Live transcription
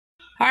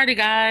Alrighty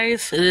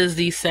guys, it is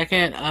the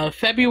 2nd of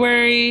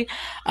February.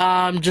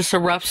 Just a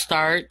rough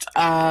start.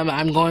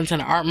 I'm going to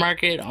an art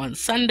market on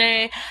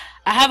Sunday.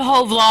 I have a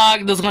whole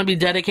vlog that's going to be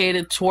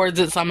dedicated towards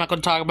it, so I'm not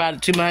going to talk about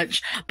it too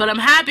much. But I'm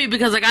happy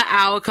because I got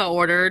Alka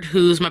ordered,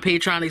 who's my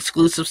Patreon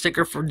exclusive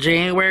sticker for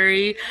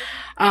January.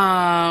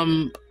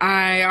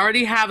 I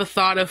already have a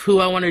thought of who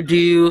I want to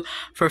do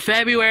for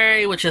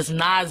February, which is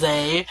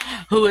Naze,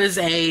 who is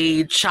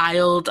a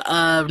child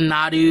of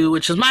Nadu,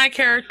 which is my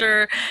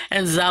character,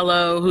 and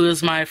Zello, who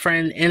is my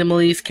friend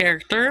Emily's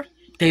character.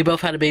 They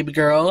both had a baby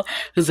girl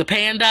who's a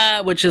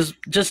panda, which is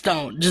just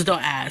don't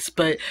ask.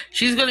 But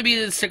she's going to be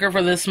the sticker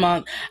for this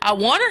month. I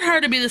wanted her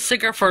to be the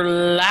sticker for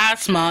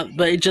last month,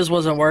 but it just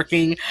wasn't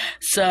working.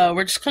 So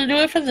we're just going to do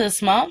it for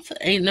this month.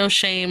 Ain't no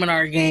shame in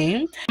our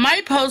game. I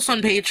might post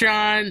on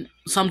Patreon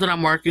something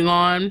I'm working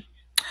on,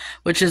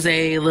 which is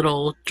a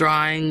little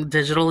drawing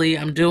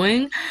digitally I'm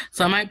doing.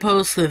 So I might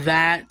post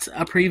that,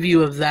 a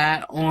preview of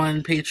that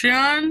on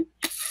Patreon.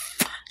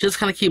 Just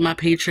kind of keep my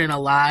Patreon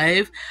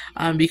alive,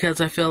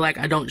 because I feel like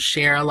I don't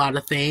share a lot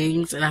of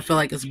things, and I feel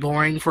like it's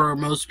boring for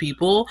most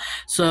people.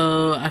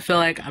 So I feel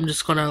like I'm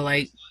just gonna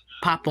like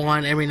pop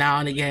on every now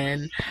and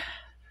again.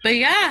 But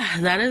yeah,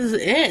 that is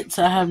it.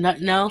 So I have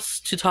nothing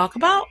else to talk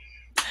about.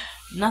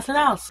 Nothing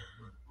else.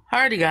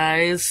 Alrighty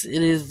guys,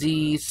 it is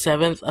the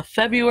 7th of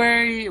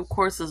February. Of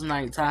course, it's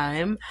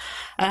nighttime.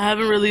 I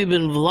haven't really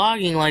been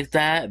vlogging like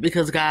that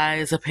because,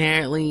 guys,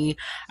 apparently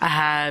I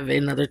have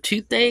another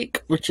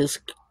toothache, which is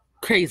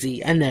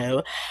crazy, I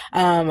know.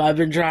 I've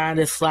been trying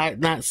to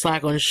not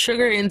slack on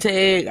sugar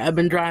intake. I've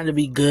been trying to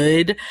be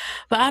good,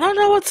 but I don't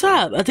know what's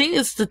up. I think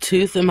it's the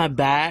tooth in my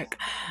back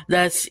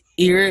that's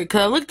irritating,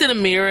 because I looked in the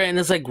mirror and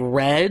it's like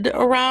red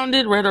around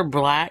it, red or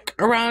black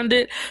around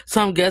it.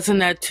 So I'm guessing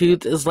that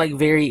tooth is like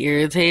very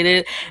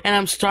irritated, and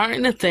I'm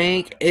starting to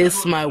think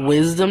it's my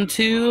wisdom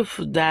tooth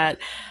that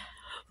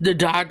the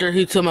doctor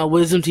who took my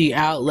wisdom teeth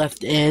out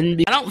left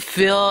in. I don't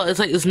feel, it's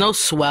like, there's no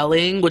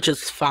swelling, which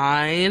is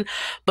fine,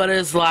 but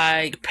it's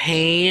like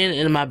pain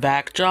in my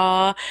back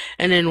jaw,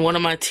 and then one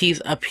of my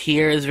teeth up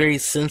here is very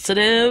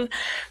sensitive.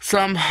 So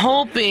I'm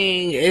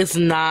hoping it's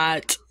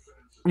not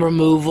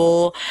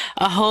removal.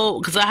 I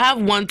hope, because I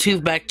have one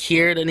tooth back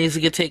here that needs to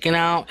get taken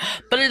out,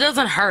 but it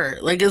doesn't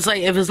hurt. Like, it's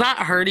like, if it's not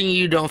hurting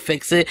you, don't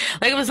fix it.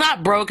 Like, if it's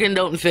not broken,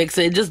 don't fix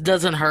it. It just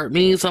doesn't hurt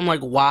me, so I'm like,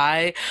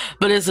 why?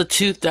 But it's a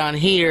tooth down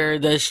here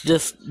that's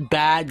just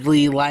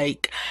badly,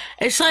 like,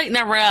 it's like,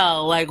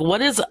 Narelle, like,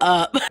 what is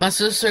up? My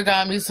sister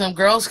got me some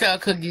Girl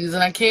Scout cookies,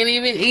 and I can't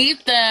even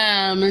eat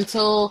them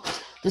until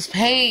this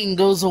pain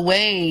goes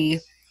away,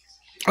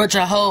 which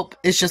I hope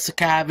is just a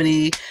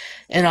cavity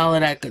and all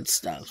of that good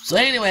stuff. So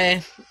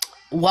anyway,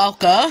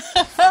 welcome.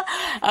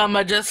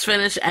 I just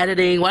finished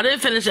editing. Well, I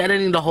didn't finish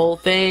editing the whole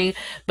thing,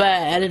 but I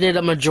edited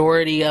a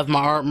majority of my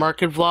art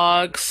market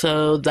vlog,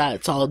 so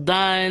that's all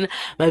done.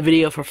 My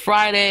video for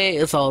Friday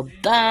is all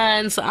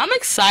done, so I'm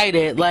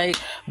excited. Like,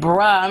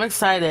 bruh, I'm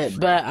excited.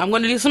 But I'm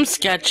going to do some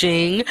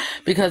sketching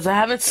because I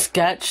haven't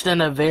sketched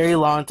in a very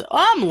long time.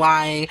 Oh, I'm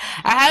lying.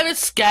 I haven't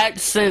sketched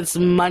since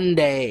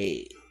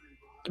Monday,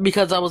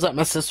 because I was at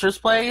my sister's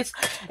place,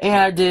 and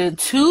I did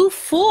 2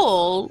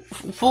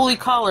 fully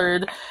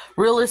colored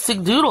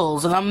realistic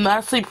doodles, and I'm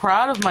actually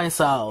proud of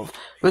myself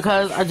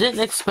because I didn't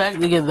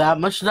expect to get that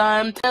much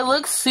done. It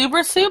looks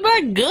super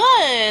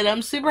good.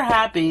 I'm super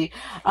happy.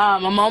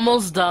 I'm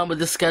almost done with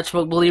the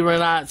sketchbook, believe it or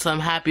not, so I'm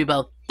happy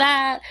about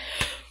that.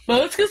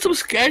 But let's get some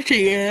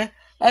sketching in.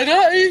 I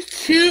got these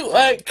cute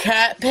like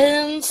cat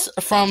pins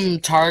from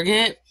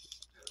Target.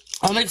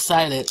 I'm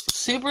excited.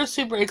 Super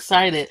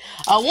excited.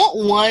 I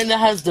want one that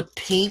has the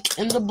pink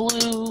and the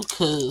blue,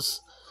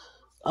 because,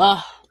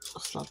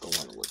 that's not the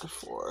one I'm looking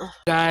for.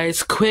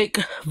 Guys, quick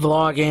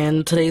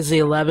vlogging. Today's the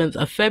 11th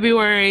of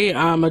February.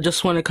 I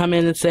just want to come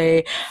in and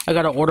say I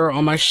got an order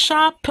on my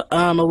shop.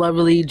 A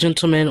lovely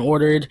gentleman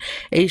ordered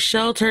a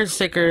shelter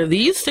sticker.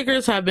 These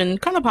stickers have been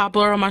kind of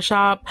popular on my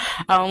shop.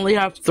 I only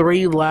have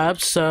 3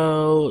 left,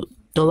 so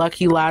the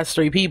lucky last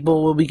 3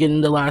 people will be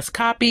getting the last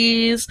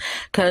copies,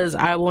 because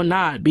I will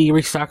not be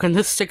restocking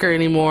this sticker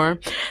anymore.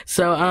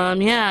 So,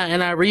 yeah,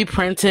 and I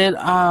reprinted,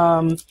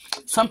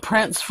 some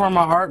prints from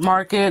my art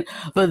market,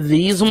 but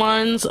these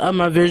ones,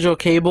 my Visual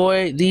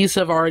K-Boy, these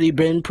have already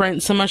been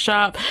prints in my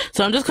shop,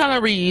 so I'm just kind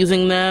of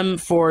reusing them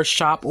for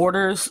shop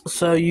orders,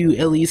 so you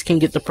at least can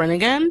get the print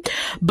again.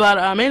 But,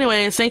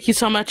 anyways, thank you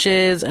so much,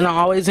 and I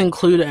always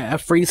include a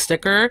free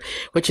sticker,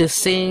 which is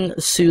Sing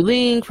Su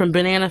Ling from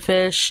Banana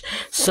Fish.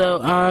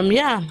 So,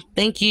 yeah,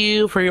 thank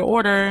you for your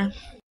order.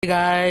 Hey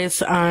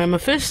guys, I'm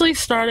officially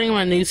starting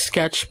my new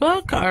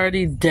sketchbook. I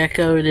already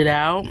decoed it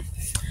out.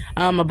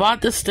 I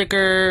bought the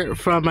sticker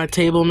from my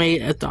table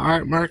mate at the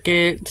art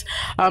market.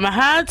 I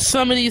had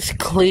some of these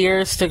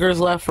clear stickers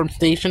left from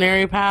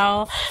Stationery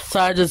Pal, so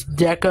I just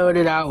decoed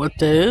it out with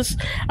this.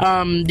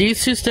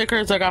 These 2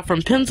 stickers I got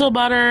from Pencil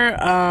Butter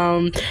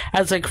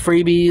as like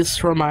freebies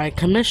for my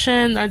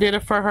commission. I did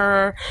it for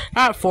her.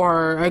 Not for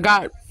her. I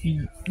got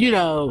you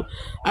know,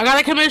 I got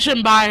a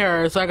commission by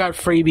her, so I got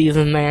freebies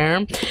in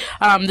there.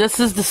 This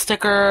is the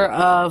sticker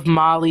of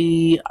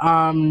Molly,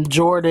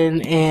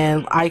 Jordan,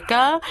 and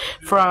Aika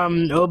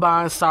from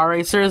Oban Star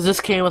Racers. This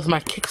came with my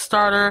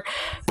Kickstarter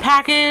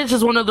package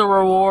as one of the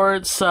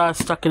rewards, so I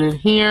stuck it in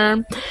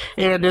here.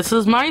 And this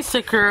is my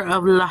sticker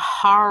of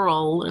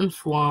Laharl and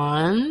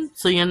Fwan,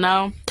 so you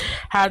know,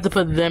 had to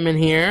put them in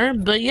here.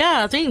 But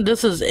yeah, I think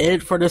this is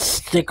it for the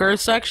sticker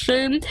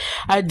section.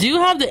 I do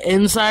have the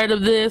inside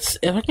of this.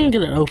 If I can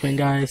get it open,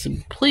 guys,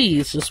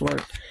 please just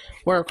work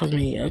with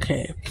me.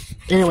 Okay,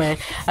 anyway,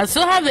 I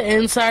still have the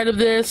inside of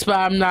this, but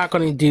I'm not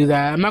going to do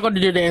that. I'm not going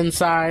to do the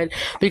inside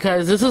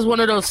because this is one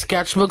of those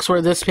sketchbooks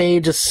where this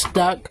page is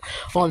stuck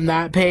on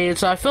that page,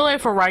 so I feel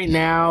like for right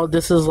now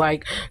this is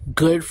like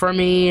good for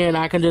me, and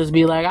I can just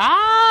be like,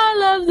 I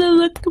love the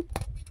look.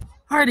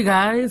 Alrighty,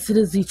 guys, it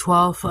is the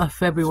 12th of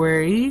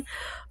February.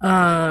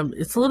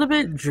 It's a little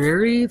bit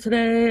dreary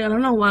today. I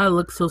don't know why I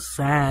look so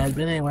sad,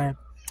 but anyway.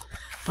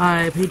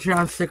 My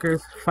Patreon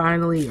stickers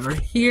finally are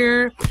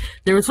here.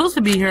 They were supposed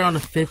to be here on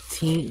the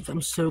 15th.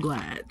 I'm so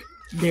glad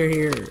they're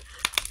here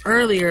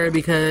earlier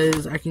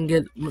because I can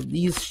get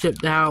these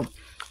shipped out.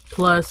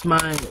 Plus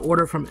my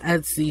order from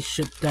Etsy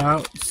shipped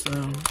out.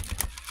 So,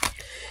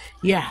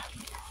 yeah.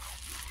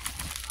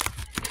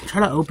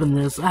 Try to open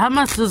this. I have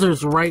my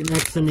scissors right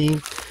next to me,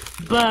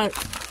 but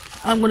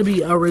I'm going to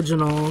be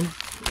original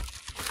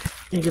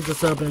and get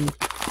this open.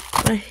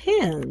 My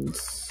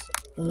hands.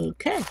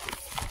 Okay.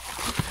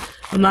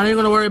 I'm not even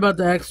going to worry about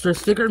the extra.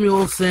 Sticker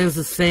Mule sends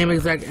the same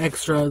exact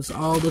extras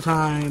all the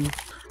time.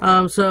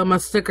 So my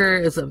sticker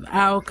is of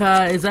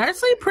Alka. It's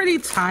actually pretty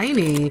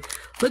tiny.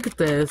 Look at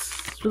this.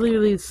 It's really,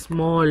 really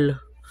small.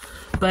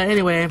 But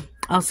anyway,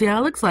 I'll see how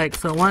it looks like.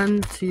 So 1,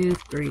 2,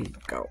 3,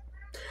 go.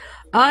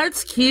 Oh,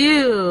 it's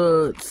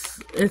cute.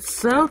 It's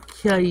so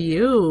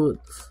cute.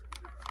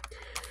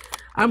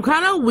 I'm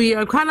kind of weird.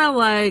 I'm kind of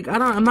like,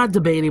 I'm not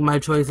debating my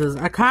choices.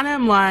 I kind of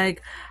am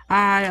like,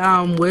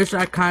 I wish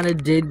I kind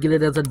of did get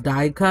it as a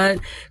die cut,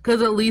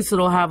 because at least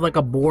it'll have like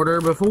a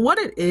border, but for what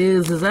it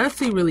is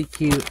actually really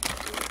cute.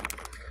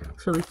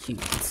 It's really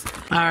cute.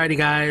 Alrighty,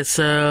 guys,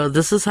 so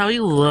this is how he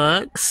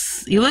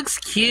looks. He looks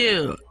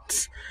cute.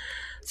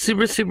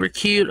 Super, super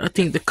cute. I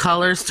think the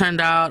colors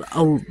turned out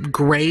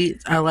great.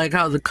 I like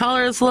how the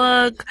colors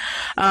look.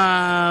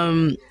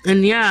 And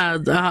yeah,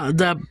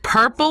 the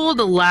purple,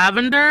 the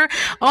lavender,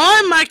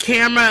 on my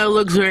camera it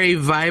looks very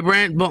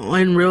vibrant, but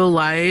in real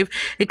life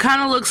it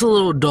kind of looks a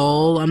little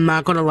dull. I'm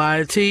not gonna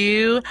lie to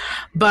you,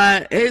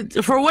 but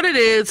for what it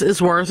is,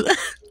 it's worth it.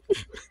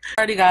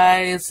 Alrighty,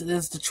 guys, it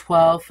is the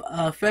 12th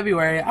of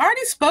February. I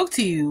already spoke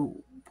to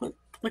you.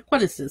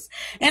 What is this?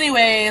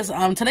 Anyways,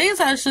 today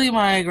is actually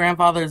my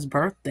grandfather's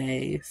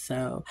birthday,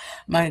 so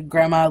my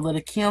grandma lit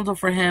a candle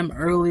for him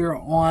earlier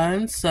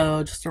on,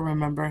 so just to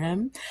remember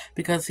him,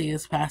 because he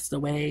has passed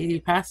away. He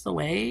passed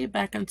away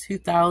back in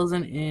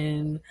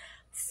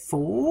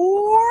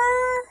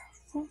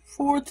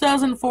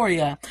 2004,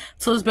 yeah.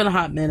 So it's been a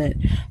hot minute.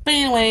 But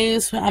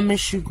anyways, I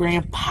miss you,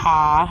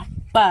 Grandpa.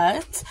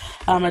 But,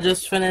 I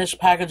just finished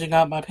packaging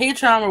up my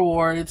Patreon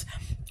rewards.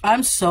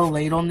 I'm so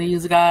late on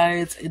these,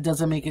 guys. It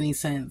doesn't make any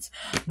sense.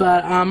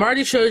 But I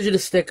already showed you the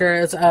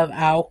stickers of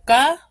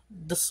Alka.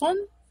 This one.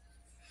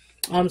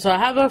 So I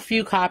have a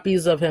few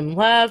copies of him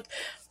left.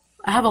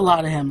 I have a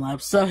lot of him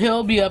left. So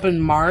he'll be up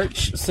in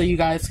March. So you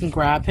guys can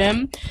grab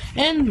him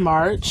in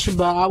March.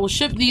 But I will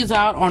ship these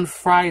out on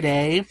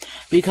Friday,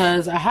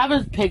 because I have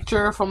a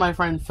picture from my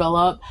friend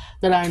Philip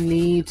that I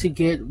need to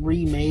get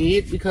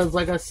remade. Because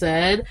like I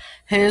said,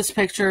 his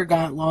picture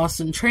got lost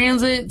in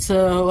transit.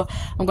 So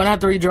I'm going to have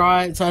to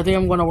redraw it. So I think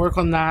I'm going to work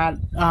on that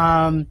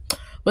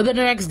within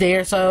the next day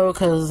or so,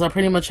 because I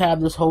pretty much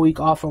have this whole week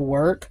off of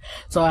work.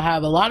 So I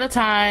have a lot of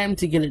time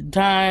to get it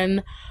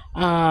done.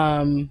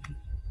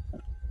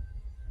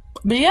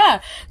 But yeah,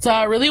 so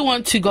I really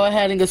want to go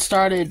ahead and get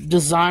started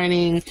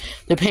designing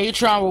the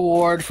Patreon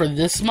reward for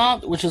this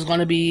month, which is going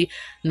to be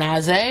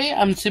Naze.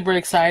 I'm super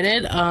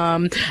excited.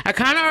 I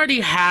kind of already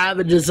have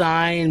a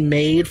design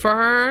made for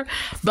her,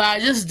 but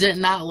I just did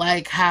not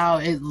like how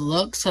it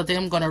looks, so I think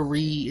I'm going to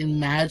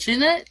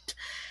reimagine it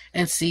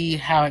and see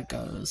how it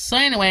goes. So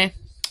anyway,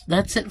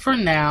 that's it for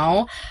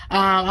now.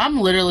 I'm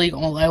literally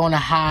on a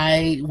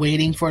high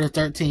waiting for the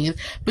 13th,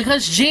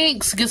 because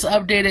Jinx gets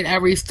updated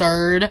every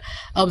 3rd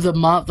of the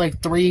month,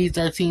 like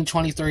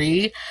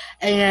 3/13/23,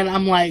 and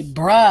I'm like,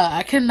 bruh,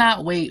 I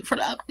cannot wait for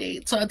the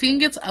update. So I think it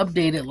gets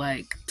updated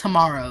like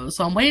tomorrow,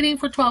 so I'm waiting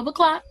for 12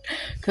 o'clock,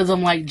 because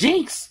I'm like,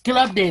 Jinx, get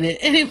updated.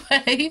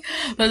 Anyway,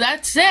 but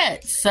that's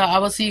it. So I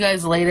will see you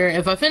guys later.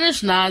 If I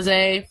finish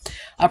Naze,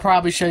 I'll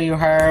probably show you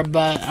her.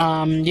 But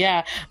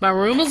yeah, my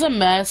room is a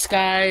mess,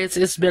 guys.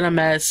 It's been a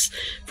mess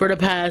for the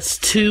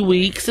past 2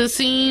 weeks, it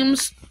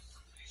seems.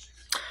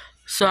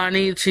 So I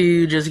need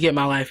to just get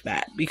my life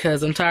back,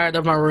 because I'm tired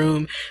of my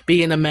room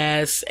being a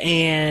mess,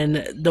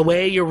 and the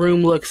way your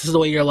room looks is the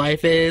way your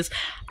life is.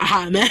 A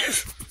hot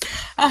mess.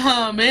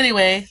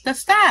 Anyway,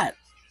 that's that.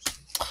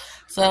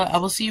 So I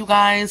will see you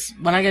guys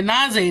when I get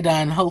Naze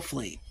done,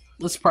 hopefully.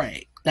 let's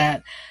pray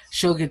that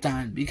she'll get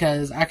done,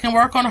 because I can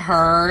work on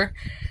her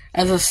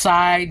as a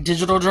side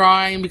digital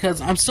drawing, because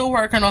I'm still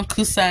working on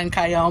Kusa and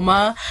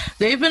Kayoma.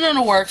 They've been in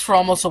the works for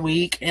almost a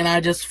week, and I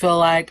just feel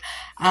like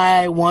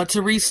I want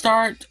to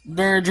restart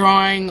their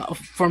drawing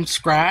from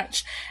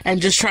scratch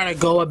and just try to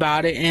go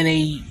about it in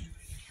a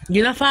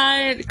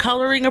unified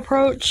coloring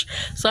approach.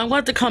 So I'm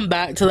going to come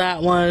back to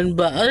that one,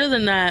 but other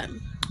than that,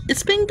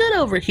 it's been good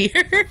over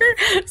here.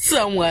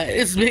 Somewhat.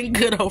 It's been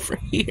good over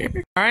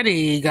here.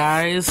 Alrighty,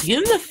 guys.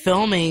 Getting the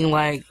filming,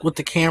 like, with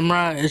the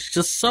camera, it's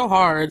just so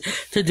hard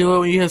to do it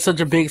when you have such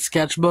a big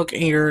sketchbook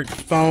and your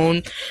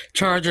phone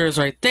charger is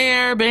right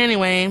there. But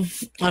anyway,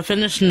 I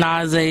finished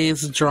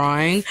Naze's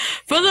drawing.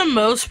 For the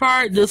most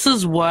part, this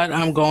is what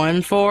I'm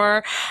going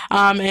for.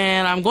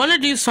 And I'm going to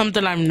do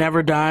something I've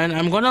never done.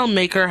 I'm going to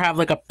make her have,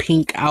 like, a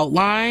pink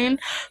outline.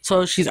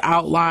 So she's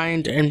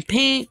outlined in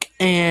pink,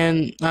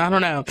 and I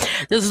don't know.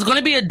 This is going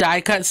to be a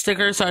die cut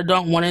sticker, so I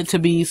don't want it to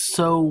be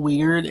so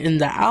weird in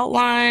the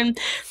outline.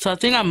 So I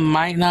think I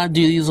might not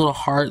do these little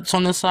hearts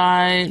on the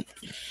side.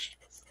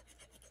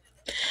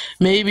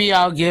 Maybe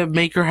I'll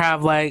make her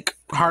have like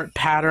heart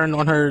pattern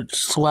on her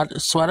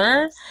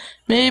sweater,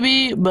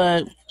 maybe,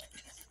 but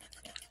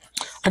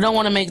I don't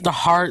want to make the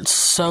hearts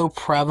so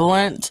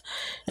prevalent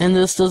in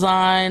this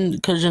design,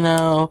 because you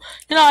know,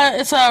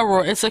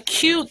 it's a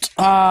cute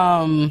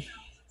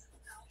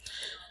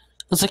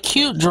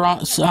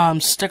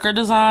sticker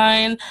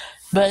design,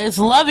 but it's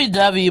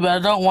lovey-dovey, but I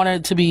don't want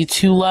it to be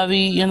too lovey,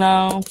 you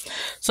know?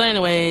 So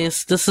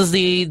anyways, this is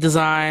the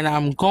design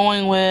I'm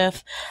going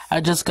with.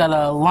 I just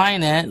gotta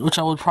line it, which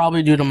I would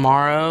probably do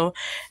tomorrow,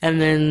 and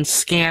then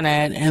scan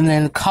it, and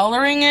then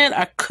coloring it,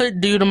 I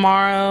could do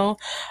tomorrow,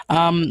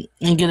 and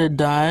get it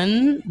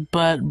done.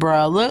 But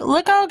bruh,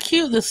 look how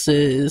cute this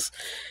is.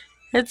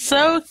 It's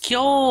so cute.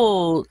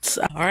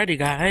 Alrighty,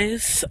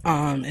 guys.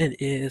 It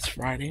is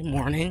Friday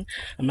morning.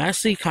 I'm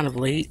actually kind of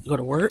late to go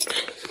to work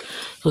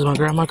because my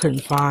grandma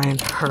couldn't find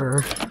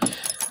her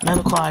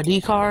medical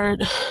ID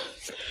card.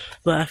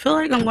 But I feel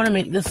like I'm going to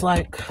make this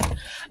like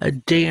a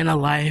day in a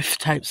life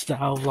type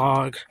style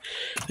vlog,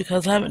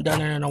 because I haven't done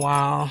it in a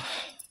while.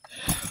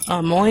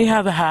 Only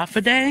have a half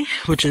a day,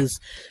 which is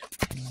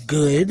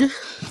good.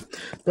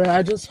 But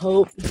I just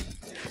hope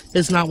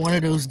it's not one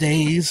of those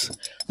days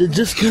that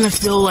just gonna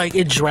feel like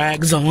it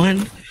drags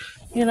on,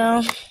 you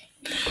know?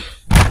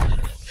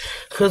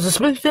 Because it's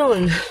been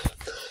feeling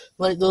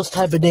like those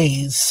type of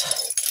days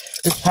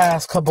this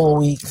past couple of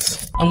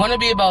weeks. I'm gonna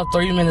be about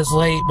 30 minutes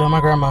late, but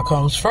my grandma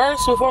comes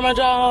first before my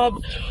job.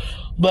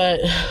 But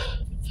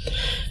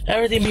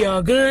everything be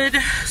all good,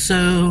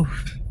 so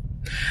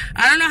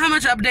I don't know how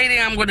much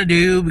updating I'm going to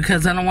do,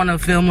 because I don't want to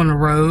film on the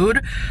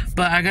road,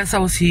 but I guess I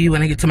will see you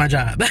when I get to my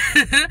job.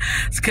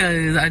 It's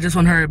because I just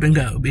want to hurry up and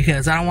go,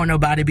 because I don't want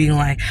nobody being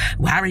like,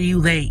 why are you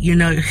late? You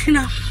know,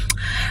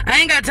 I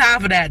ain't got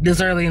time for that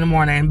this early in the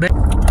morning. But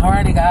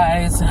alrighty,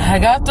 guys, I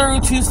got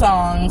through 2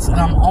 songs and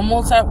I'm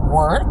almost at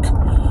work.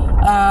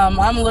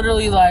 I'm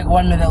literally like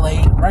 1 minute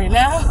late right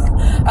now.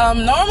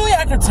 Normally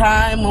I could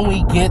time when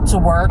we get to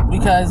work,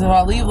 because if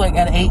I leave like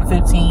at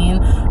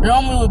 8:15,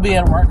 normally we'll be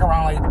at work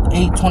around like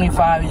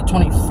 8:25,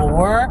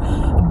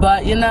 8:24.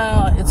 But you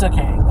know, it's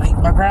okay. Like,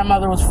 my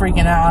grandmother was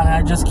freaking out, and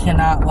I just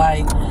cannot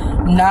like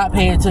not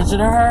pay attention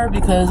to her,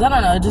 because I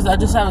don't know, I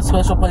just have a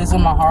special place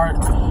in my heart.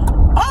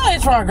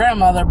 Always for my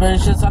grandmother, but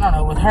it's just, I don't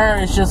know, with her,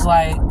 it's just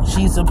like,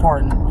 she's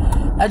important.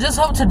 I just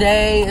hope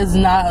today is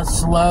not a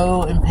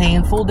slow and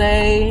painful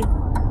day,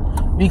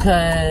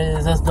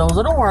 because those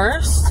are the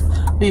worst.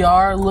 We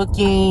are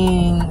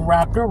looking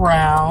wrapped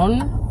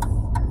around,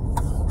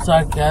 so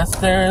I guess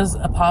there's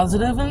a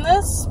positive in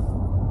this.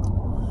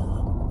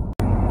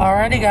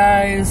 Alrighty,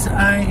 guys,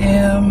 I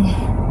am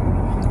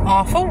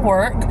off of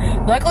work.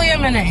 Luckily, I'm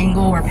in an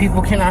angle where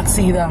people cannot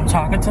see that I'm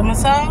talking to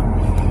myself.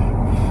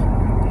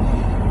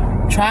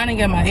 Trying to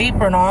get my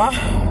apron off,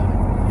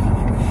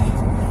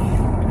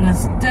 and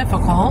it's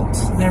difficult.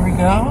 There we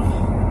go.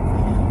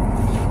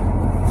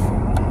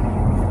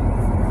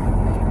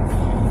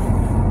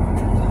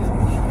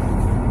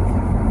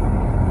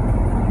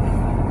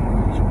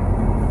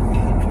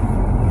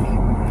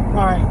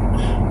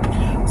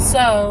 Alright,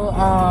 so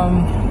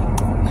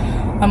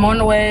I'm on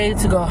the way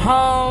to go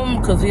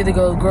home, because we either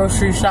go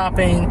grocery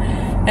shopping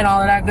and all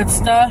of that good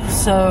stuff.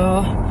 So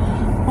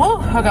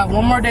I got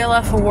one more day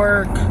left for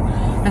work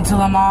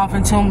until I'm off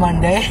until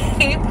Monday.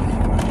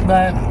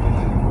 But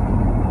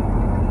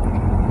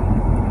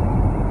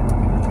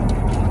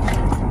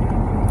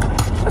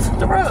let's hit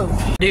the road.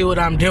 Do what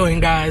I'm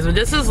doing, guys. But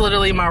this is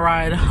literally my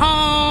ride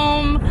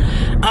home.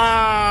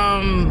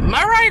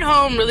 My ride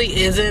home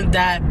really isn't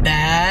that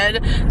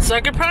bad, so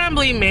I could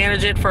probably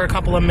manage it for a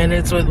couple of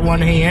minutes with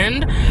one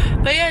hand.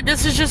 But yeah,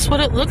 this is just what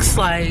it looks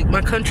like.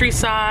 My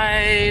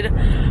countryside.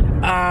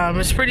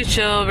 It's pretty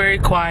chill, very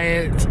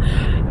quiet.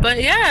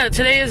 But yeah,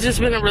 today has just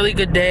been a really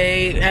good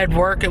day. At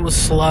work, it was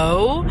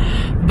slow,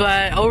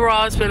 but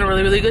overall, it's been a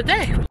really, really good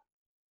day.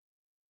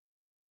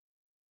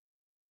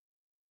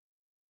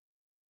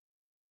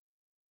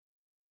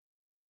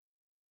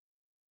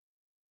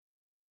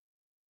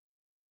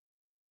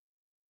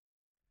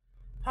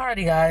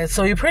 Alrighty guys,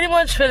 so we pretty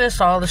much finished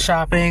all the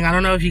shopping. I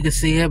don't know if you can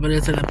see it, but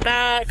it's in the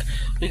back.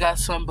 We got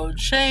some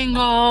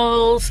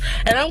Bojangles,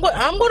 and I'm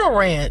gonna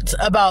rant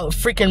about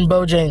freaking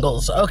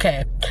Bojangles.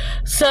 Okay,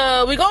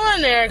 so we go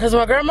in there because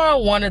my grandma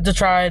wanted to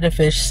try the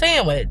fish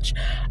sandwich.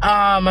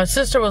 My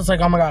sister was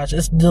like, "Oh my gosh,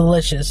 it's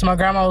delicious." My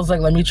grandma was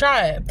like, "Let me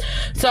try it."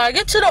 So I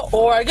get to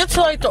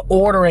like the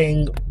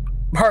ordering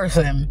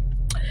person.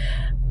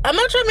 I'm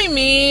not trying to be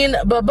mean,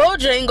 but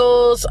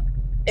Bojangles,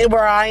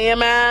 where I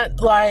am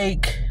at,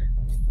 like.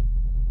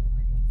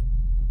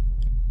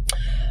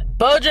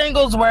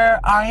 Bojangles where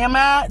I am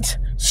at,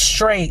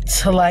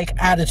 straight like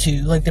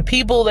attitude. Like the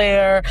people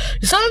there,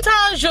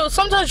 sometimes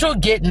you'll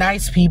get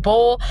nice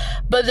people,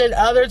 but then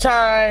other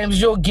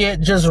times you'll get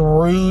just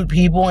rude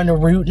people, and the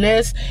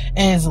rudeness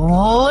is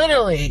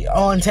literally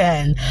on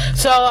 10.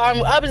 So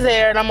I'm up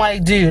there and I'm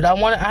like, dude,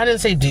 I didn't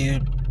say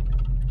dude.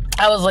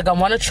 I was like, I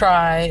want to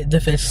try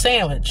the fish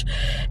sandwich.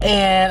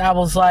 And I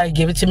was like,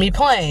 give it to me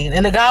plain.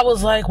 And the guy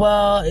was like,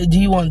 well, do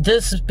you want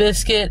this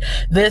biscuit?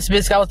 This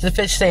biscuit was the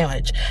fish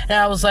sandwich. And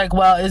I was like,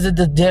 well,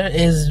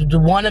 is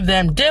one of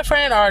them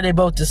different, or are they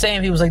both the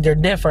same? He was like, they're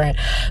different.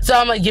 So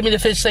I'm like, give me the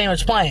fish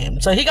sandwich plain.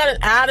 So he got an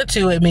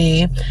attitude at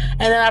me. And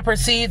then I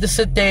proceeded to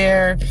sit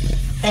there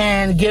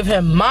and give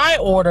him my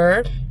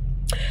order.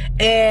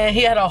 And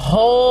he had a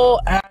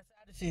whole ass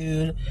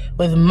attitude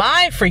with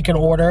my freaking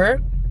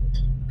order.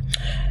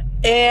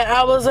 And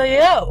I was like,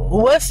 yo,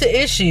 what's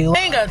the issue? I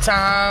ain't got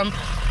time.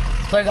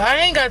 Like, I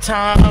ain't got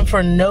time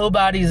for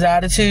nobody's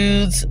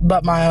attitudes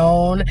but my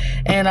own.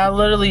 And I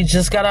literally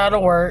just got out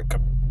of work.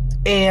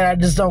 And I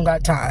just don't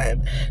got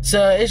time.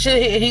 So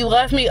he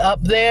left me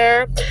up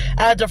there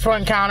at the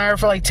front counter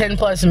for like 10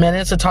 plus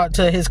minutes to talk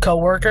to his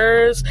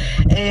coworkers,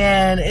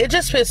 and it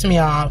just pissed me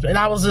off. And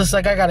I was just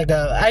like, I gotta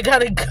go.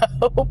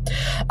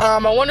 I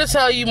want to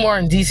tell you more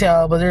in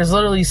detail, but there's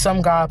literally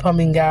some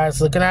pumping guys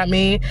looking at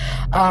me,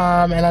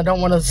 and I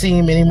don't want to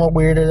seem any more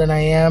weirder than I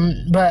am,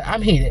 but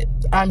I'm heated.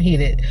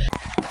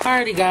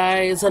 Alrighty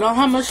guys, I don't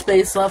have much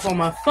space left on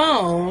my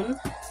phone,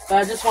 but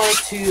I just wanted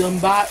to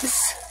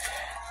unbox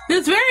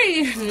this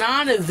very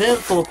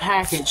non-eventful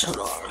package. Hold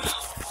on.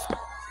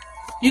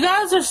 You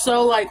guys are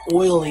so, like,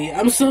 oily.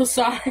 I'm so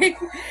sorry.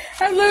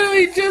 I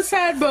literally just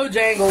had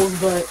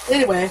Bojangles, but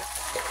anyway.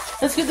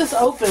 Let's get this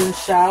open,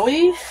 shall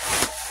we?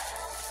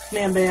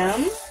 Bam,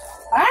 bam.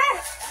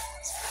 Ah!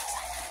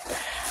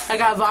 I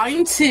got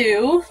volume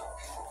 2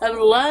 of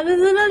Love is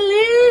an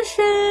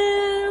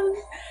Illusion.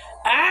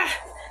 Ah!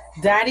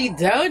 Daddy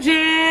Dojin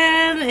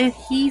and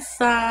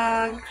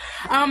Yasss.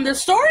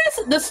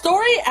 The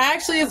story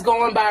actually is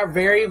going by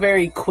very,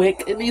 very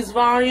quick in these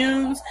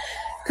volumes,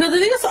 because I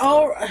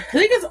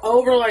think it's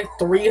over like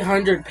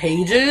 300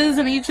 pages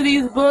in each of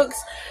these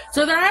books,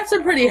 so they're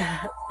actually pretty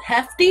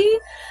hefty.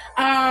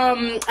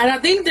 And I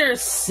think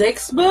there's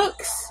 6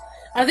 books.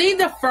 I think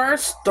the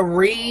first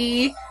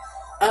 3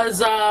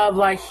 is of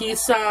like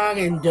Yasss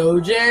and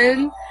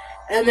Dojin.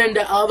 And then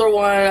the other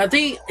one, I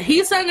think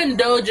Yasss and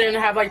Dojin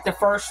have like the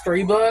first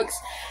 3 books.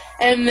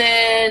 And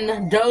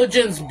then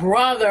Dojin's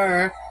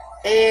brother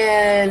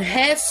and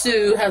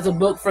Hesu has a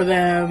book for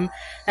them.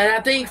 And I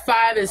think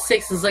 5 and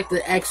 6 is like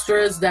the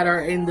extras that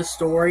are in the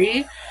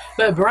story.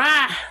 But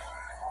brah,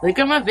 look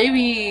at my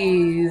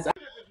babies.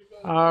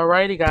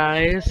 Alrighty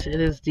guys,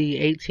 it is the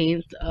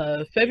 18th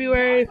of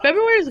February.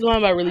 February is going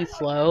by really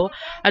slow.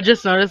 I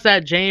just noticed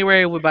that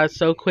January went by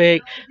so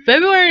quick.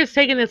 February is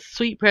taking its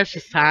sweet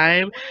precious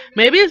time.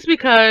 Maybe it's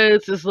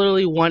because it's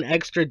literally one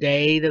extra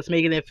day that's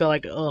making it feel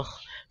like, ugh,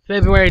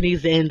 February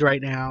needs to end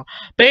right now.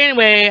 But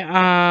anyway,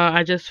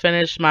 I just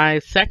finished my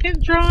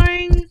second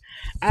drawing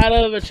out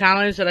of a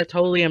challenge that I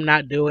totally am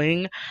not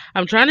doing.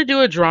 I'm trying to do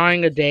a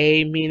drawing a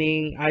day,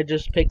 meaning I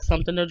just pick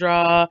something to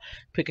draw,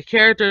 pick a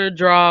character to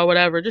draw,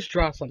 whatever, just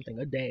draw something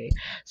a day.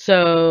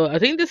 So I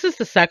think this is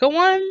the second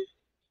one.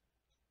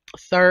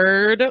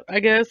 Third,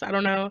 I guess, I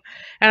don't know.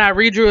 And I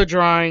redrew a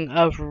drawing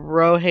of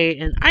Rohei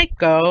and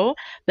Aiko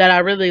that I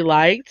really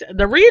liked.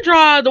 The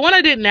redraw, the one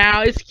I did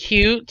now, is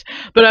cute,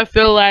 but I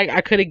feel like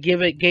I could have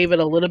gave it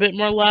a little bit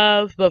more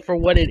love, but for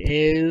what it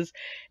is,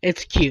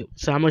 it's cute.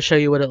 So I'm gonna show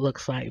you what it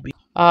looks like.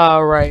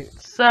 Alright,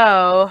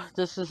 so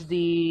this is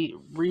the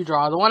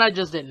redraw, the one I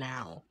just did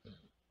now.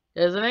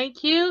 Isn't it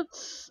cute?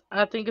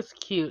 I think it's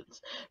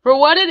cute. For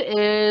what it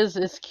is,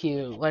 it's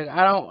cute. Like,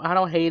 I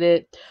don't hate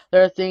it.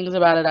 There are things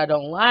about it I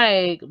don't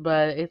like,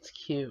 but it's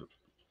cute.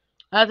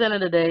 At the end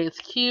of the day, it's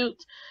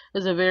cute.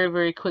 It's a very,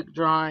 very quick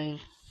drawing.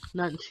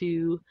 Nothing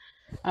too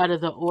out of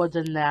the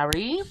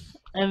ordinary.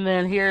 And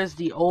then here's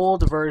the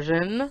old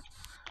version,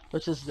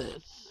 which is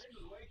this.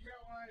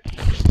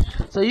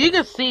 So you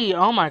can see,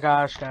 oh my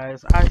gosh,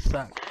 guys, I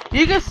suck.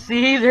 You can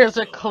see there's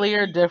a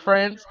clear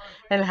difference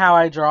in how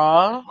I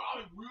draw,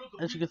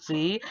 as you can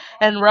see.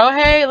 And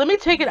Rohei, let me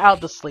take it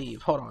out the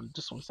sleeve. Hold on,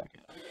 just one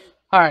second.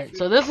 Alright,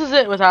 so this is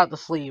it without the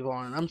sleeve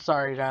on. I'm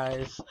sorry,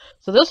 guys.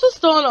 So this was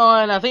done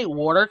on, I think,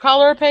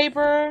 watercolor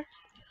paper.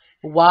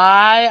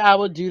 Why I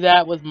would do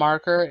that with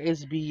marker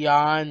is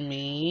beyond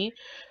me.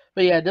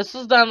 But yeah, this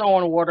was done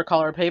on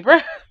watercolor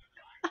paper.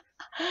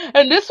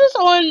 And this was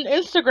on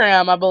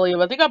Instagram, I believe.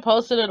 I think I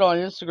posted it on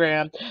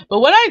Instagram. But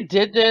when I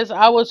did this,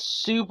 I was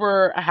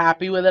super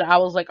happy with it. I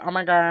was like, oh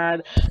my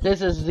god,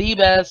 this is the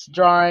best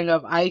drawing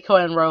of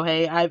Aiko and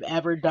Rohei I've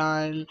ever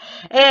done.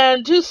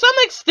 And to some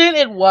extent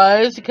it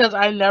was, because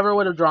I never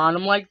would have drawn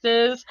them like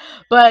this.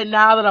 But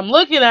now that I'm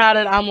looking at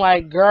it, I'm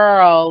like,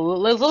 girl,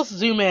 let's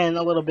zoom in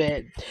a little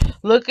bit.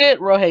 Look at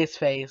Rohei's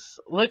face.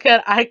 Look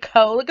at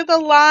Aiko. Look at the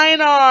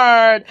line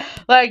art.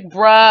 Like,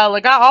 bruh,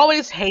 like I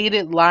always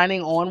hated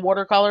lining on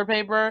watercolor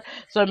paper,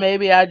 so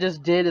maybe I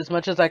just did as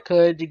much as I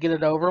could to get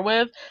it over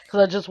with, because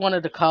I just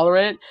wanted to color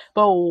it.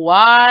 But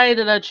why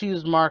did I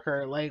choose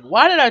marker? Like,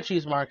 why did I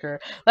choose marker?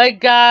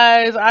 Like,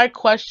 guys, I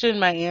question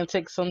my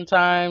antics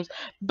sometimes,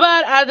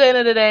 but at the end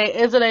of the day,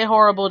 is it a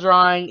horrible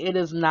drawing? It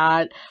is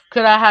not.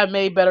 Could I have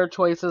made better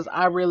choices?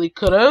 I really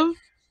could have.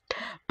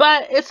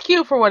 But it's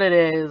cute for what it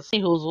is.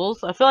 Anywhozzles,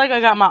 I feel like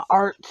I got my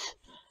art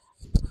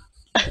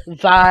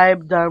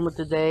vibe done with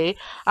the day.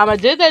 I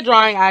did that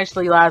drawing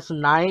actually last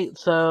night,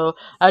 so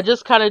I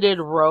just kind of did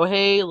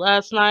Rohei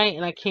last night,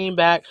 and I came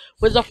back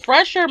with a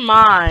fresher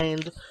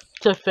mind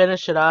to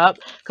finish it up,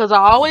 because I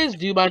always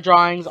do my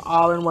drawings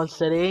all in one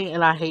sitting,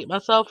 and I hate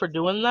myself for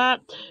doing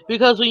that,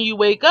 because when you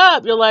wake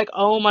up, you're like,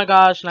 oh my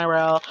gosh,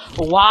 Nyrel,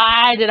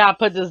 why did I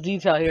put this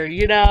detail here?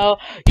 You know,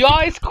 you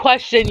always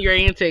question your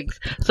antics,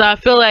 so I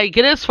feel like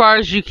get as far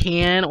as you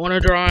can on a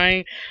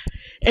drawing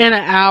in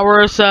an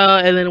hour or so,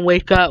 and then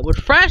wake up with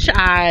fresh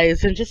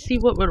eyes and just see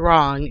what went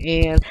wrong.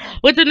 And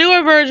with the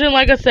newer version,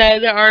 like I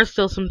said, there are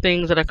still some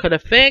things that I could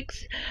have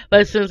fixed,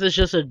 but since it's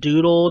just a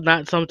doodle,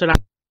 not something I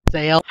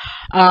sell,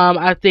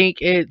 I think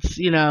it's,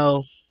 you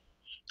know,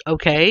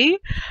 okay.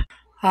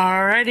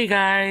 Alrighty,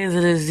 guys,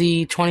 it is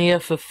the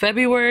 20th of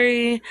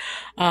February.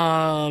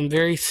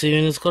 Very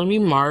soon it's going to be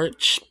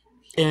March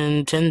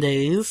in 10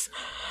 days.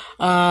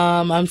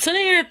 I'm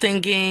sitting here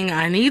thinking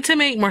I need to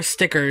make more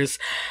stickers,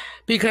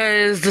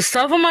 because the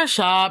stuff in my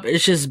shop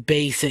is just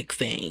basic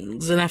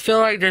things, and I feel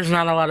like there's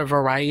not a lot of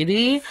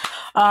variety.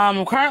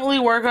 I'm currently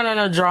working on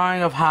a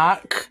drawing of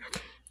Hawk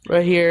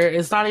right here.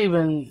 It's not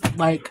even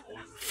like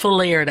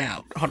flared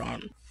out. Hold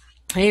on.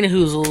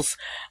 Anywhozzles.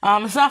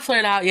 It's not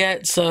flared out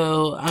yet,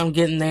 so I'm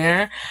getting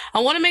there. I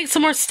want to make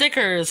some more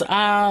stickers.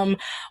 One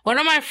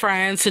of my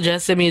friends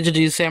suggested me to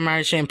do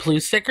Samurai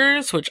Champloo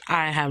stickers, which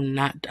I have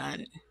not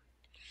done.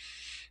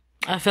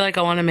 I feel like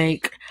I want to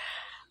make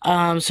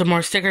some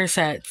more sticker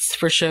sets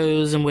for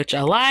shows in which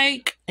I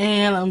like,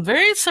 and I'm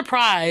very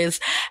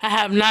surprised I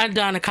have not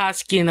done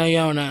Akatsuki no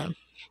Yona.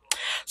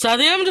 So I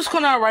think I'm just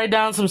going to write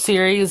down some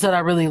series that I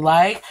really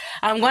like.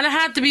 I'm going to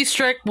have to be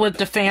strict with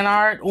the fan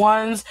art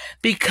ones,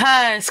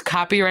 because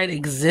copyright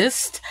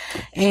exists,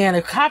 and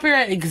if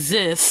copyright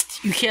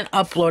exists, you can't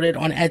upload it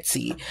on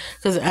Etsy,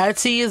 because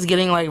Etsy is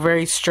getting like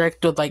very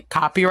strict with like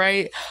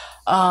copyright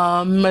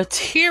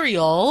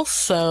material.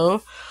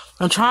 So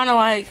I'm trying to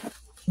like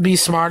be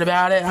smart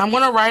about it. I'm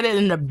gonna write it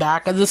in the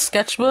back of the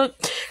sketchbook,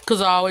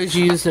 because I always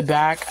use the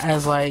back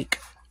as like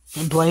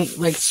blank,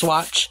 like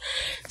swatch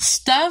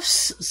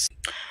stuffs.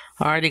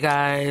 Alrighty,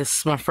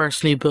 guys, my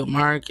first new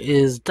bookmark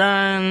is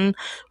done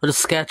with the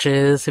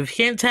sketches. If you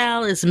can't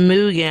tell, it's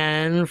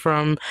Mugen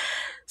from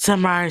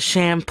Samurai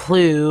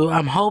Champloo.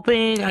 I'm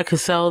hoping I could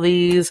sell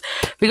these,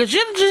 because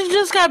you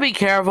just gotta be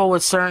careful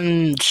with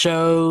certain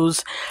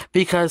shows,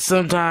 because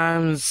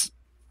sometimes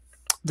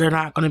they're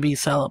not going to be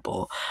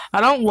sellable. I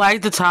don't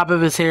like the top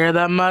of his hair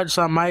that much,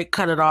 so I might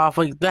cut it off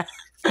like that.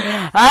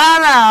 I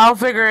don't know. I'll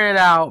figure it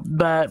out,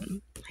 but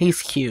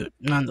he's cute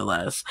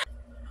nonetheless.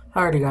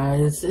 Alrighty,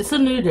 guys. It's a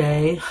new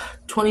day,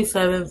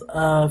 27th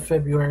of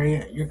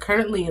February. You're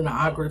currently in an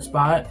awkward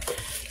spot,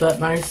 but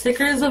my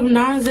stickers of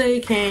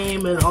Naze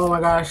came, and oh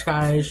my gosh,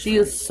 guys, she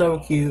is so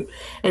cute.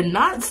 And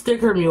not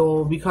Sticker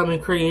Mule becoming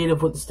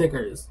creative with the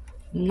stickers.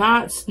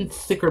 Not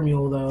Sticker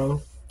Mule,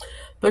 though.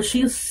 But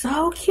she's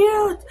so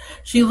cute.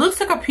 She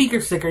looks like a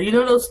peeker sticker. You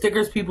know those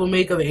stickers people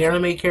make of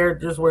anime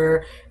characters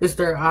where it's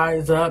their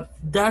eyes up?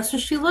 That's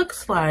what she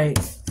looks like.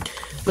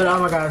 But oh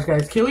my gosh,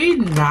 guys. Can we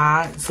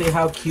not say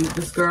how cute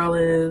this girl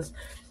is?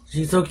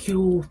 She's so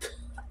cute.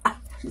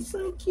 She's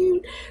so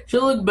cute.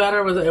 She'll look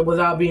better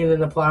without being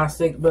in the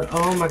plastic. But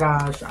oh my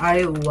gosh,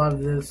 I love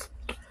this.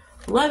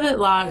 Love it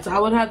lots. I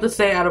would have to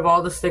say out of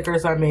all the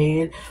stickers I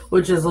made,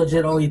 which is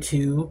legit only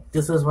 2,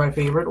 this is my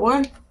favorite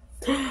one.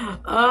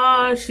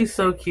 Oh, she's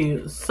so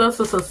cute.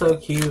 So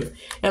cute.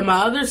 And my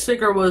other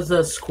sticker was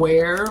a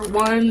square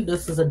one.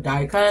 This is a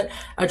die cut.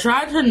 I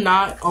tried to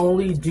not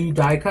only do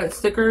die cut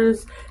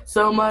stickers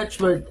so much,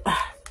 but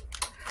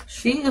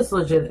she is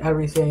legit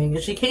everything.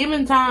 And she came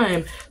in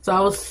time.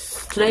 So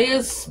today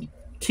is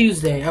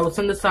Tuesday. I will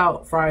send this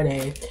out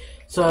Friday,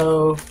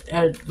 so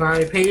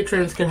my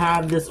patrons can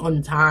have this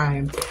on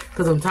time,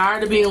 because I'm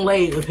tired of being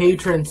late with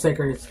patron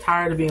stickers.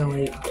 Tired of being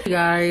late. Hey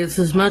guys,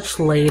 it's much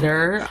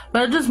later,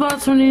 but I just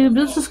bought some new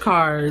business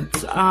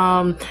cards.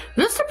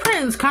 This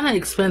print is kind of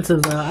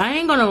expensive though, I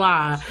ain't gonna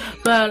lie,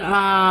 but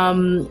I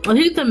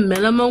think the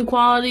minimum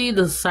quality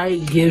the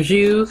site gives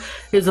you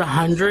is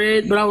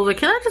 100, but I was like,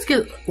 can I just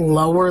get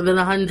lower than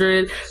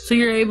 100 so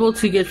you're able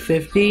to get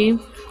 50?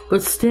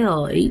 but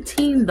still,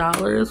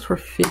 $18 for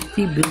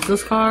 50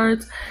 business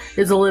cards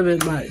is a little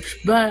bit much.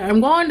 But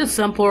I'm going the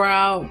simple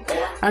route.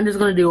 I'm just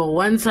going to do a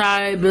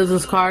one-side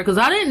business card because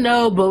I didn't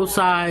know both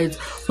sides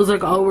was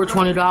like over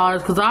 $20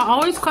 because I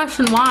always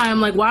question why. I'm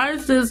like, why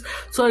is this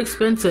so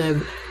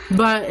expensive?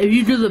 But if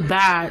you do the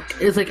back,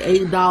 it's like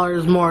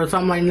 $8 more. So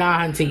I'm like, nah,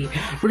 auntie,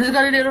 we're just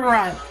gonna do it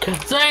right.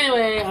 So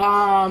anyway,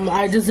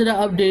 I just did an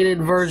updated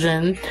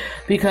version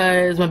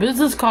because my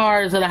business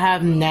cards that I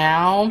have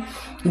now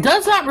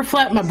does not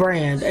reflect my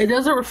brand. It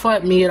doesn't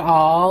reflect me at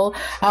all.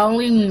 I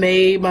only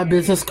made my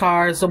business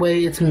cards the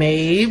way it's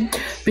made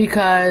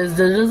because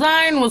the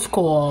design was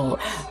cool.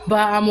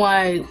 But I'm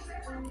like,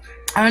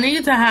 I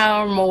need to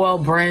have more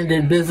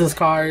well-branded business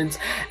cards,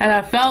 and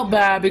I felt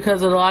bad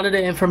because a lot of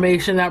the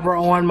information that were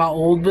on my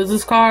old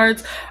business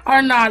cards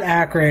are not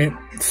accurate.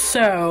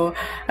 So,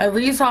 at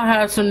least I'll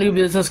have some new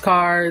business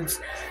cards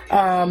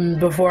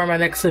before my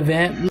next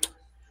event.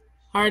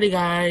 Alrighty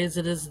guys,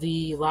 it is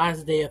the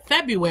last day of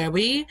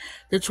February,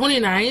 the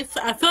 29th.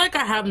 I feel like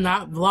I have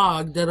not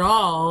vlogged at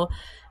all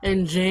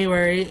in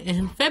January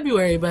and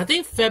February, but I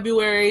think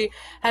February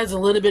has a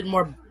little bit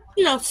more,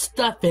 you know,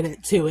 stuff in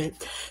it to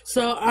it.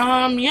 So,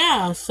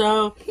 yeah,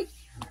 so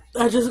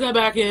I just got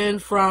back in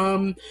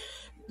from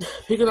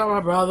picking up my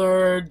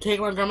brother,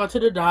 taking my grandma to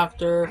the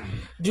doctor,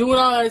 doing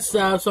all that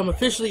stuff, so I'm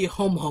officially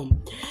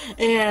home.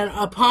 And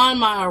upon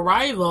my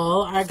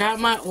arrival, I got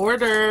my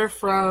order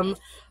from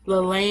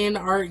Lane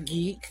Art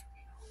Geek.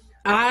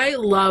 I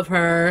love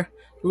her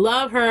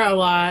a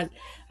lot.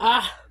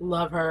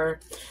 Love her.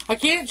 I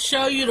can't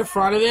show you the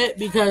front of it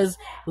because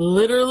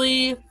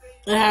literally it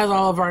has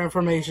all of our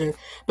information,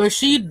 but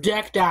she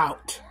decked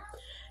out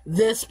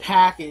this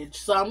package.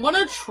 So I'm going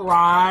to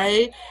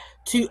try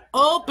to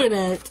open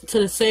it to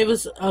the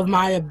safest of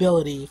my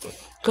ability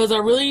because I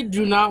really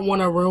do not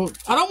want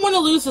to I don't want to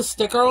lose a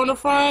sticker on the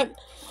front.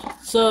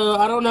 So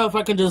I don't know if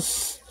I can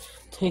just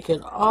take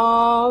it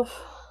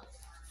off.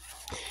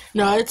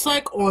 No, it's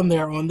like on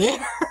there.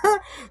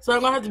 So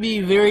I'm going to have to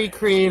be very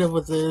creative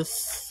with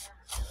this.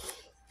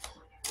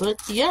 But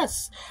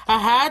yes, I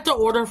had to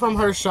order from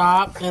her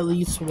shop at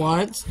least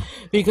once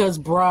because,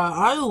 bruh,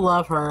 I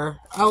love her.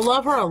 I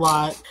love her a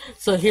lot.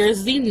 So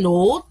here's the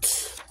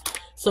note.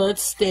 So it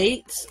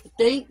states,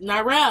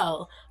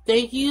 Nyrel,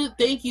 thank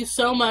you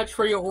so much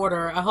for your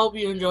order. I hope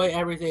you enjoy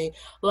everything.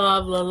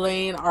 Love,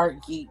 Lane Art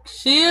Geek.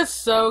 She is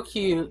so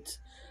cute.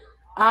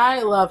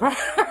 I love her.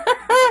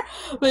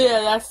 But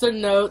yeah, that's the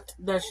note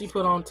that she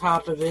put on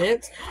top of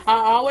it. I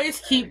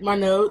always keep my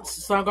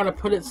notes, so I'm going to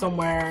put it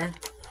somewhere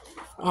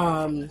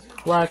where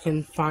I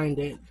can find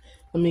it.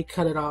 Let me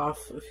cut it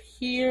off of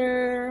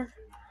here.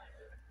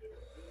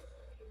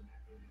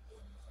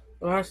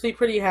 I'm actually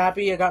pretty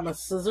happy I got my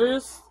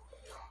scissors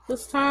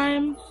this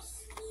time.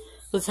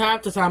 Because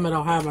half the time I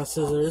don't have my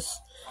scissors.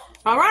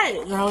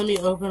 Alright, now let me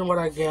open what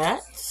I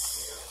get.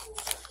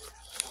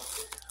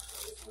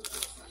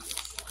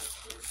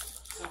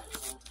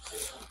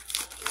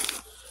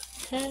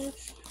 Okay.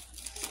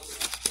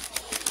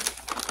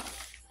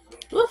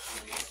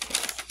 Oof.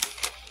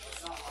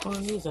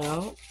 Pulling these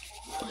out.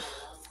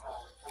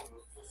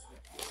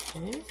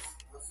 Okay.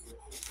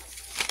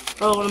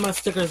 Oh, one of my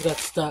stickers got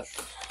stuck.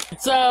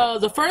 So,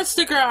 the first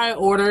sticker I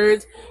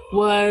ordered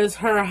was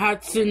her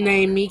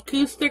Hatsune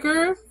Miku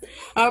sticker.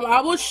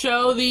 I will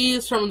show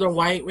these from the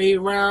white way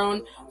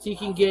round so you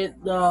can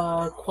get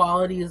the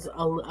qualities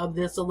of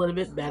this a little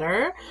bit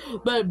better.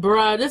 But,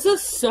 bruh, this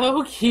is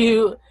so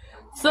cute.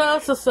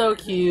 So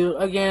cute.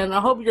 Again,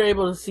 I hope you're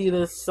able to see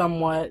this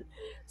somewhat.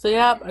 So,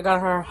 yep, I got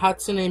her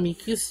Hatsune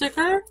Miku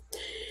sticker.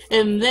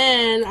 And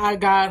then I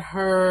got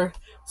her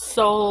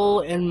Soul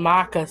and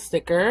Maka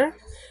sticker.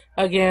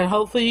 Again,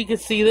 hopefully you can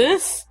see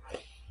this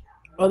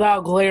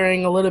without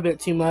glaring a little bit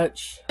too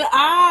much.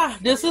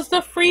 This is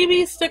the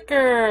freebie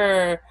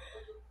sticker.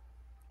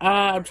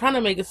 I'm trying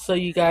to make it so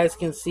you guys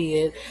can see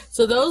it.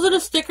 So those are the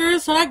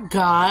stickers that I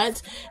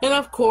got. And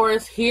of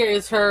course, here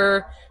is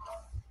her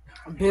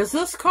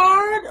business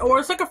card, or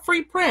it's like a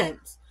free print.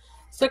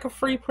 It's like a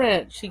free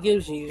print she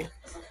gives you.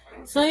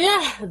 So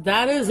yeah,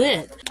 that is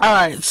it.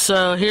 Alright,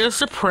 so here's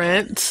the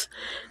print.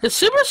 It's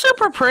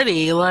super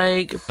pretty.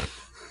 Like,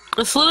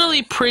 it's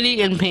literally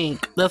pretty in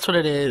pink. That's what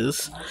it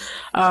is.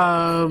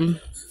 And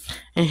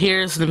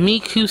here's the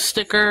Miku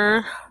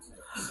sticker.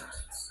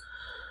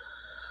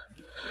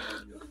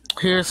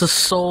 Here's the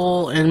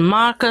Soul and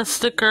Maka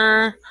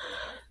sticker.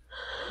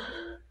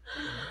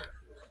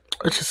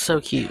 Which is so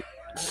cute.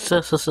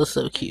 So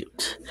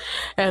cute.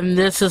 And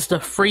this is the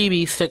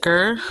freebie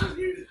sticker.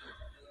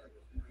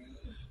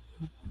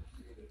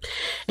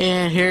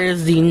 And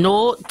here's the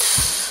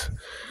notes.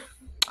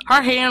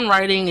 Her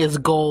handwriting is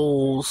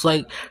goals.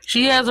 Like,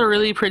 she has a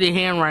really pretty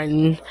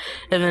handwriting.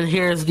 And then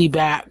here's the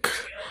back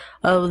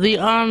of the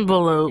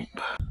envelope.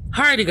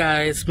 Alrighty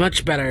guys,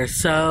 much better.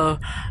 So,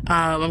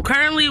 I'm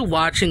currently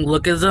watching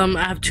Lookism.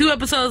 I have 2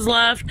 episodes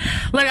left.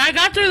 Like, I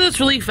got through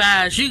this really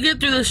fast. You get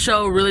through this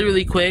show really,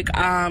 really quick.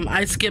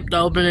 I skipped the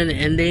opening and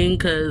ending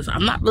because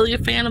I'm not really a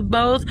fan of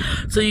both.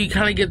 So you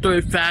kind of get through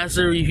it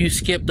faster if you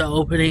skip the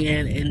opening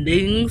and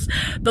endings.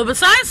 But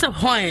besides the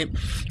point,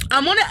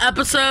 I'm on an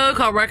episode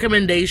called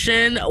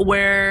Recommendation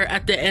where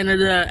at the end of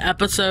the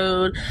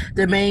episode,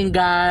 the main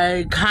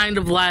guy kind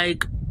of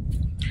like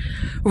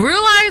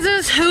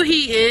realizes who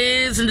he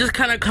is and just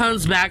kind of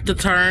comes back to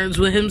terms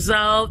with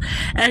himself,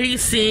 and he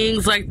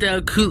sings like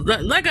a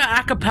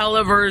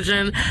cappella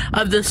version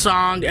of the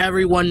song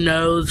everyone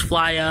knows,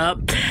 Fly Up.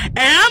 And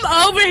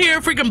I'm over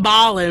here freaking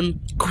bawling,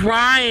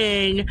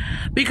 crying,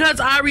 because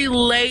I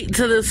relate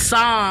to this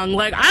song.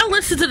 Like, I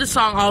listen to the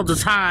song all the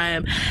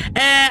time,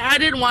 and I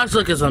didn't watch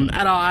Lookism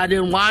at all. I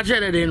didn't watch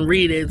it, I didn't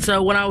read it.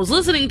 So when I was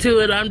listening to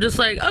it, I'm just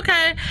like,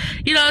 okay,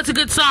 it's a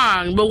good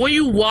song. But when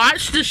you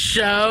watch the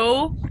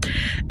show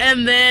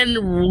and then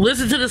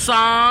listen to the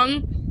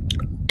song,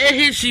 it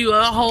hits you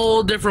a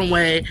whole different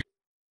way.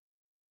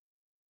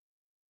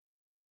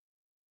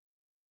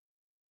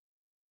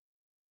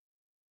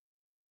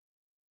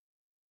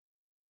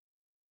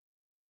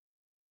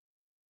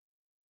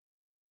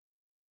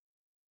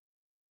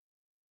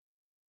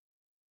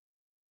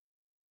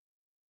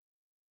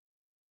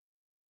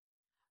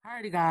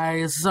 Alrighty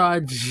guys, so I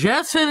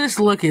just finished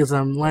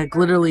Lookism, like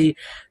literally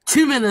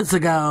 2 minutes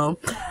ago.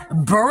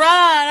 Bruh,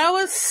 that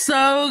was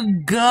so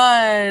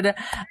good. If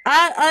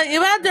I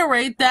had to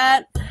rate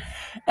that,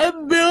 a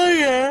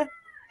million.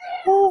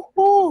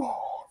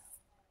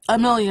 A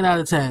million out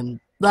of 10.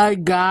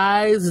 Like,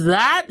 guys,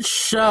 that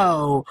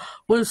show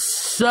was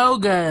so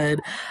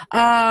good.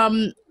 I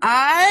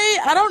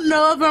don't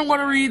know if I'm going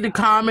to read the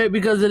comment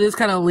because it is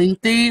kind of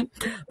lengthy,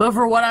 but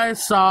for what I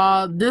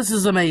saw, this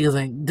is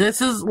amazing.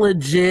 This is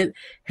legit,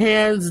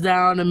 hands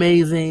down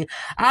amazing.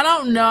 I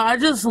don't know. I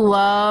just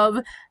love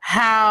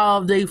how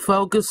they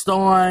focused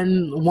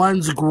on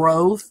one's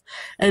growth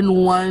and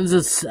one's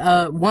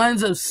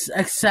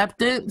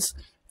acceptance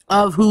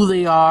of who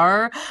they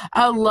are.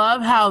 I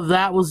love how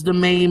that was the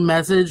main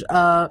message.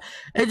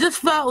 It just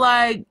felt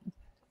like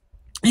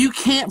you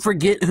can't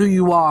forget who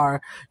you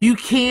are. You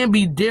can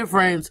be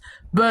different,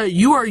 but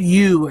you are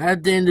you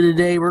at the end of the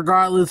day,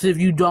 regardless if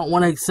you don't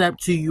want to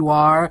accept who you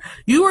are.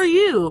 You are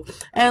you,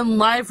 and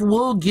life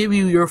will give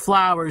you your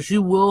flowers.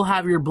 You will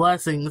have your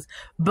blessings,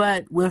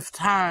 but with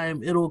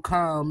time, it'll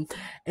come.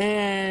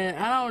 And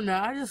I don't know,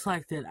 I just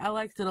liked it. I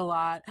liked it a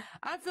lot.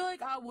 I feel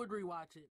like I would rewatch it.